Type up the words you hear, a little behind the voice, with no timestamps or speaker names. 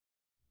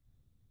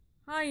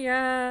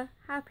Hiya,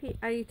 happy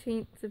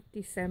 18th of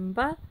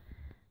December.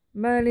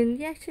 Merlin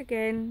yet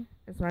again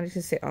has managed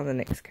to sit on the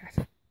NYX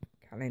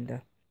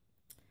calendar.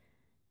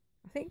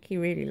 I think he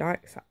really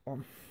likes that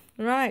one.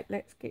 Right,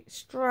 let's get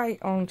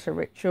straight on to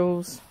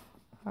rituals.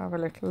 Have a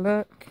little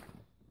look.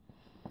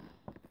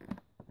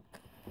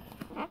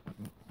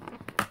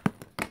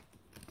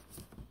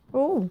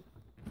 Oh,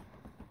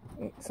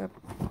 it's a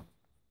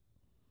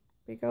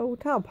big old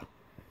tub.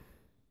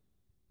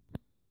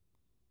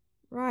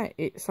 Right,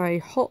 it's a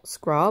hot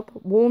scrub,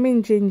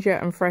 warming ginger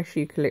and fresh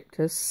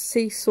eucalyptus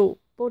sea salt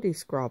body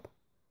scrub.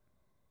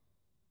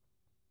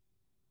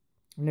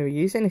 I've never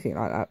used anything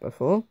like that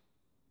before.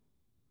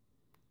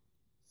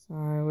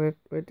 So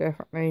we'll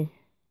definitely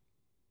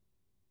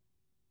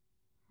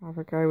have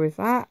a go with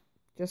that.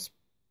 Just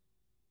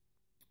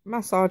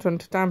massage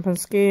onto dampened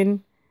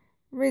skin,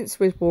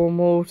 rinse with warm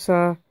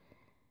water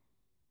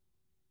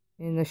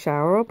in the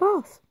shower or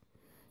bath.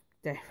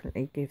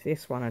 Definitely give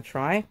this one a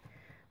try.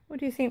 What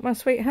do you think, my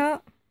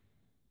sweetheart?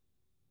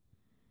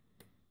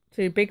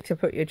 Too big to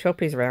put your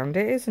choppies around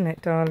it, isn't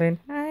it, darling?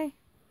 Hey,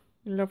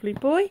 lovely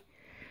boy.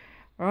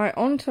 Right,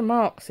 on to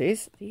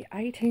Marx's. The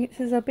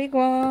 18th is a big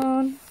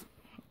one.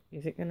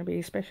 Is it going to be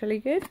especially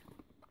good?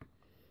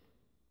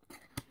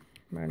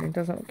 Merlin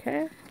doesn't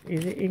care.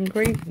 Is it in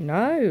green?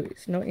 No,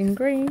 it's not in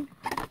green.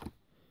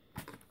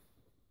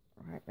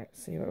 Right,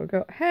 let's see what we've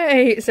got.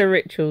 Hey, it's a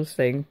rituals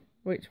thing.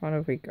 Which one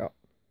have we got?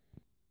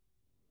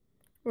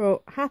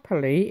 Well,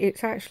 happily,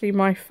 it's actually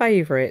my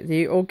favourite,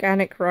 the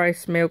organic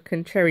rice milk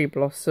and cherry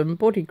blossom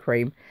body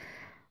cream.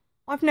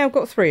 I've now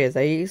got 3 of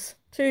these,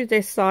 2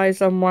 this size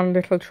and 1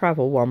 little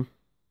travel one,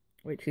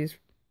 which is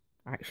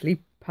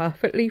actually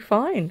perfectly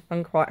fine.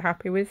 I'm quite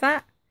happy with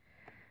that.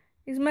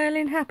 Is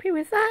Merlin happy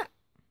with that?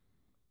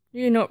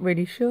 You're not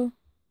really sure?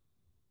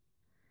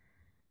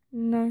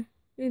 No,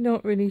 you're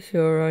not really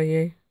sure, are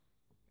you?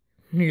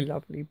 You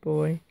lovely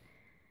boy.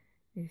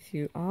 Yes,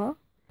 you are.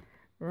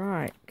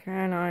 Right,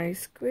 can I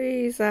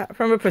squeeze that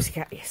from a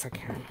pussycat? Yes, I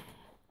can.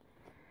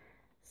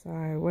 So,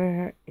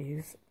 where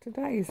is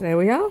today's? There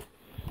we are.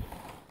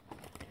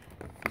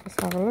 Let's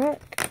have a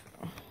look.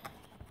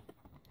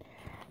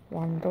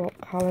 1 dot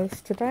colours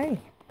today.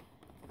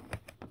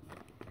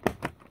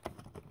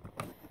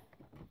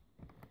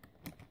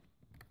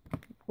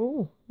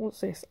 Oh,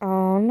 what's this?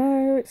 Oh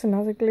no, it's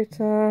another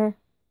glitter.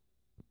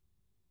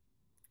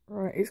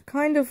 Right, it's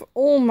kind of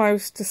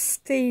almost a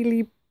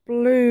steely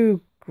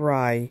blue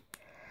grey.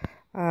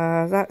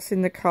 That's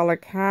in the colour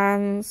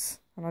cans,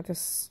 and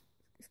it's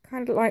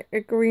kind of like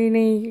a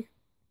greeny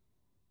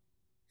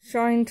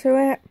shine to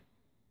it.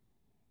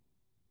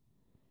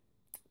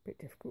 A bit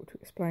difficult to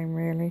explain,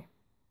 really.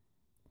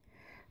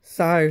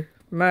 So,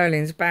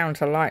 Merlin's bound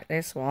to like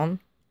this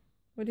one.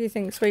 What do you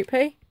think, Sweet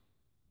Pea?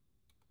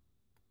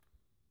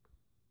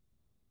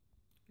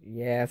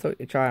 Yeah, I thought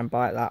you'd try and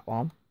bite that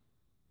one.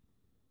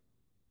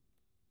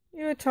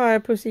 You're a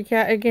tired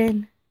pussycat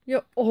again.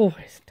 You're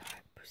always tired.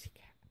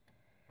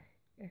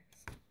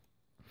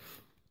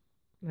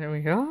 There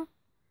we go.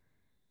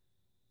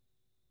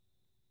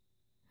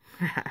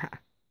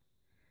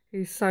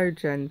 He's so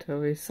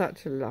gentle. He's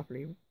such a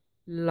lovely,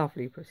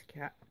 lovely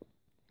pussycat.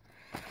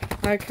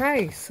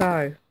 Okay,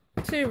 so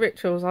 2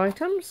 rituals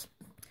items.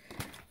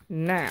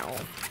 Now,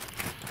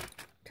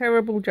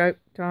 terrible joke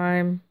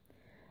time.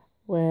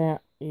 Where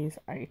is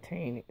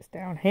 18? It's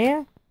down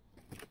here.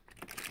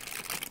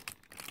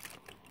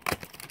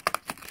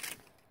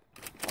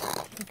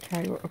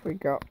 Okay, what have we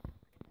got?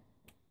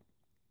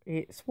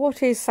 It's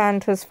what is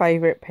Santa's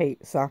favourite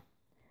pizza?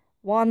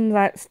 One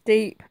that's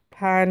deep,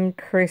 pan,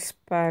 crisp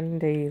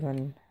and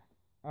even.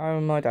 Oh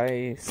my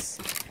days.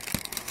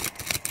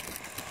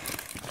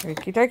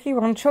 Okie dokie,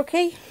 1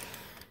 chucky.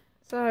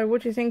 So,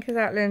 what do you think of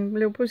that then,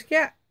 little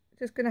pussycat?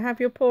 Just going to have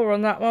your paw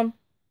on that one.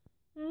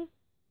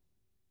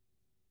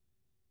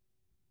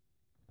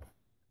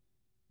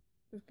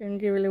 Just going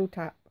to give a little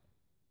tap.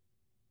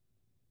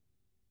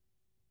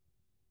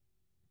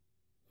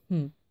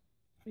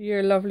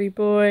 You're a lovely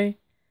boy.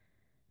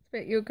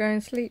 Bet you're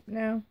going to sleep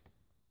now.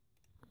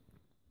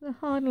 The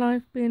hard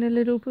life being a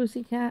little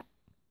pussycat.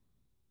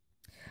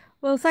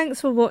 Well,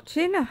 thanks for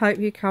watching. I hope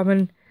you come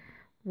and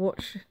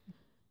watch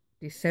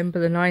December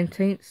the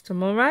 19th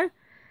tomorrow.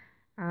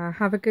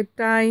 Have a good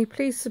day.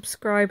 Please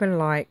subscribe and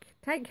like.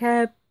 Take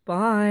care.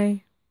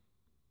 Bye.